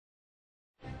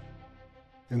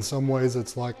In some ways,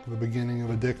 it's like the beginning of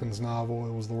a Dickens novel.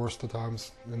 It was the worst of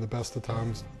times and the best of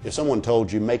times. If someone told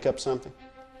you make up something,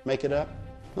 make it up,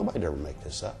 nobody'd ever make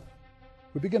this up.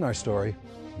 We begin our story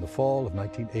in the fall of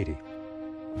 1980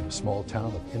 in the small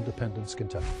town of Independence,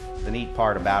 Kentucky. The neat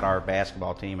part about our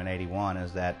basketball team in '81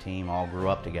 is that team all grew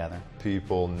up together.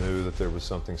 People knew that there was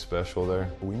something special there.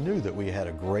 We knew that we had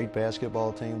a great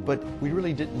basketball team, but we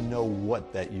really didn't know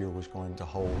what that year was going to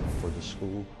hold for the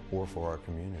school or for our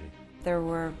community. There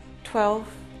were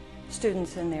 12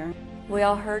 students in there. We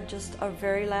all heard just a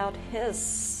very loud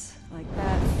hiss like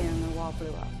that, and the wall blew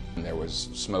up. And there was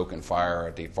smoke and fire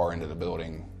at the far end of the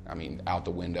building. I mean, out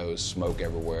the windows, smoke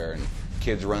everywhere, and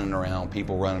kids running around,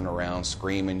 people running around,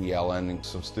 screaming, yelling.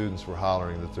 Some students were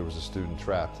hollering that there was a student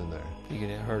trapped in there. You could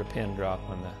have heard a pin drop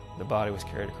when the body was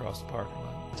carried across the parking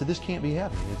lot. So this can't be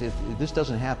happening. This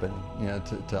doesn't happen,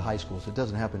 to high schools. It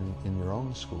doesn't happen in your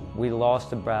own school. We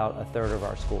lost about a third of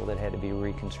our school that had to be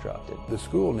reconstructed. The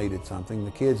school needed something.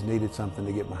 The kids needed something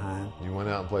to get behind. You went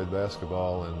out and played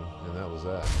basketball, and that was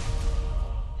that.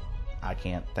 I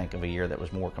can't think of a year that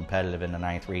was more competitive in the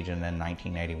 9th region than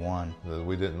 1981.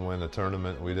 We didn't win a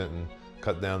tournament. We didn't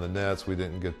cut down the nets. We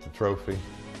didn't get the trophy.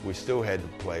 We still had to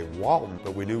play Walton,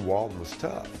 but we knew Walton was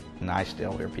tough. And I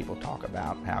still hear people talk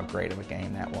about how great of a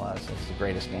game that was. It's the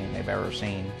greatest game they've ever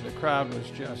seen. The crowd was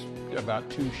just about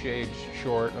 2 shades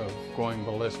short of going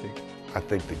ballistic. I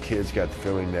think the kids got the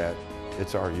feeling that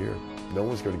it's our year. No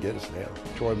one's going to get us now.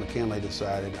 Troy McKinley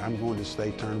decided, I'm going to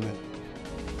state tournament,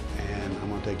 and I'm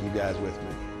going to take you guys with me.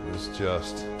 It was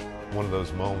just one of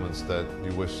those moments that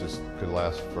you wish this could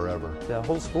last forever. The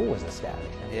whole school was ecstatic.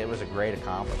 It was a great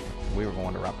accomplishment. We were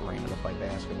going to Rupp Arena to play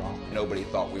basketball. Nobody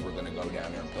thought we were going to go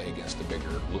down there and play against the bigger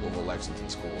Louisville, Lexington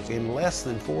schools. In less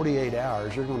than 48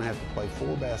 hours, you're going to have to play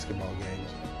 4 basketball games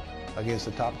against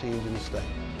the top teams in the state.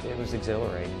 It was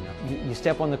exhilarating. You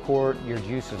step on the court, your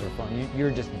juices are flowing.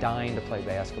 You're just dying to play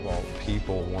basketball.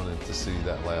 People wanted to see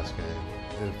that last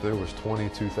game. If there was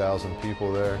 22,000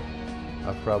 people there,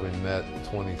 I've probably met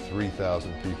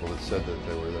 23,000 people that said that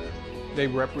they were there. They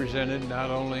represented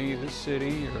not only the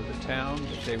city or the town,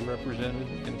 but they represented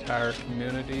the entire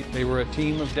community. They were a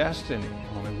team of destiny,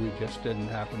 only we just didn't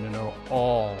happen to know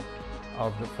all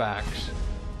of the facts.